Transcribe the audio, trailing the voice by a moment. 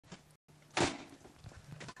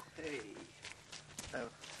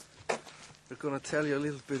gonna tell you a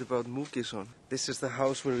little bit about Mugison. This is the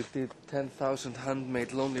house where we did 10,000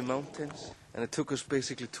 handmade Lonely Mountains, and it took us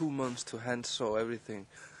basically 2 months to hand sew everything.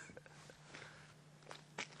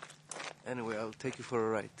 Anyway, I'll take you for a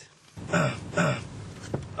ride.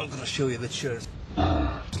 I'm gonna show you the chairs.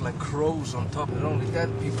 It's like crows on top. There are only dead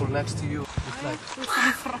people next to you. It's like...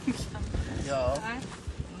 Ja.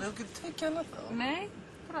 Du kan tänka annat då. Nej.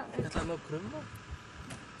 Jag tar nog krumma.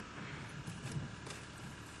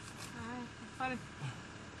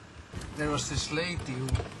 There was this lady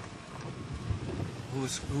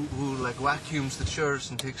who like vacuums the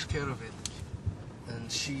chairs and takes care of it,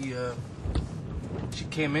 and she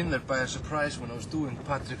came in there by a surprise when I was doing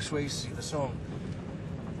Patrick Swayze, the song,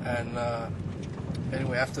 and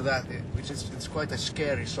anyway, after that, it's quite a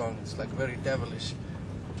scary song. It's like very devilish.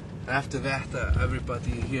 And after that,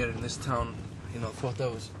 everybody here in this town, you know, thought I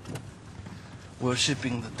was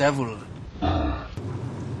worshipping the devil.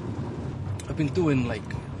 I've been doing like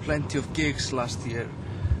plenty of gigs last year,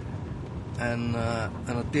 and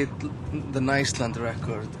I did the Iceland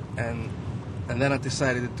record, and then I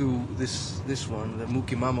decided to do this one, the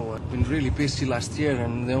Mookie Mama one. Been really busy last year,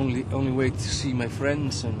 and the only way to see my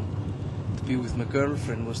friends and to be with my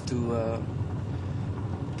girlfriend was to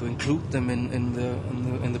include them in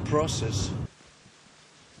the process.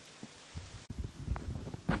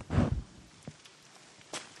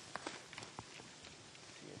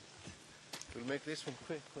 We'll make this one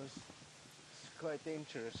quick because it's quite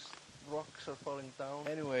dangerous. Rocks are falling down.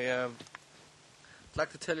 Anyway, I'd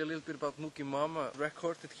like to tell you a little bit about Mookie Mama.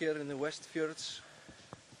 Recorded here in the Westfjords.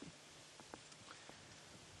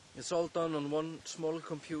 It's all done on one small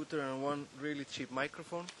computer and one really cheap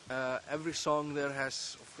microphone. Every song there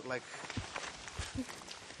has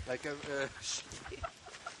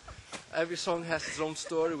every song has its own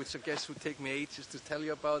story, which I guess would take me ages to tell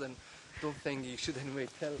you about, and don't think you should anyway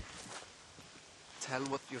tell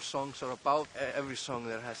what your songs are about. Every song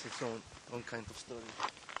there has its own kind of story.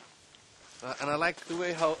 And I like the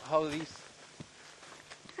way how these...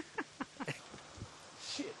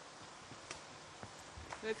 Shit.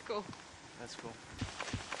 Let's go. Let's go.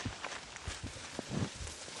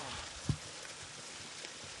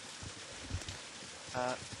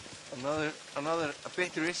 Another a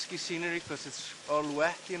bit risky scenery because it's all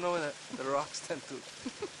wet, you know, and the rocks tend to...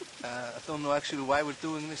 I don't know actually why we're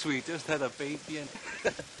doing this. We just had a baby and...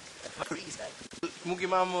 Mookie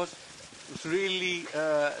Mama was really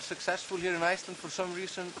successful here in Iceland for some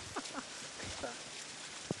reason.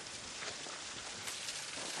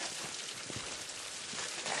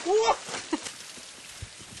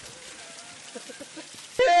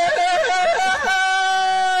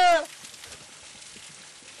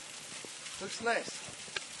 Looks nice.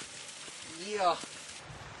 Yeah.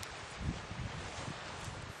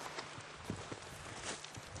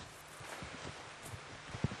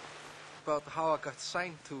 About how I got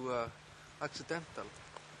signed to Accidental,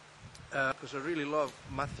 because I really love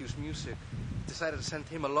Matthew's music. Decided to send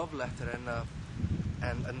him a love letter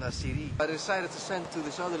and a CD. I decided to send to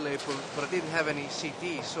this other label, but I didn't have any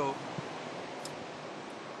CD, so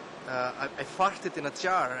I farted in a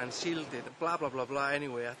jar and sealed it. Blah blah blah blah.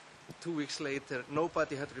 Anyway, 2 weeks later,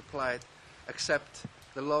 nobody had replied except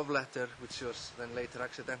the love letter, which was then later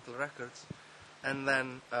Accidental Records, and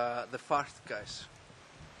then the fart guys.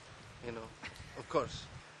 You know, of course.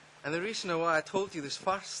 And the reason why I told you this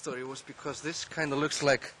fart story was because this kind of looks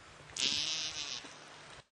like...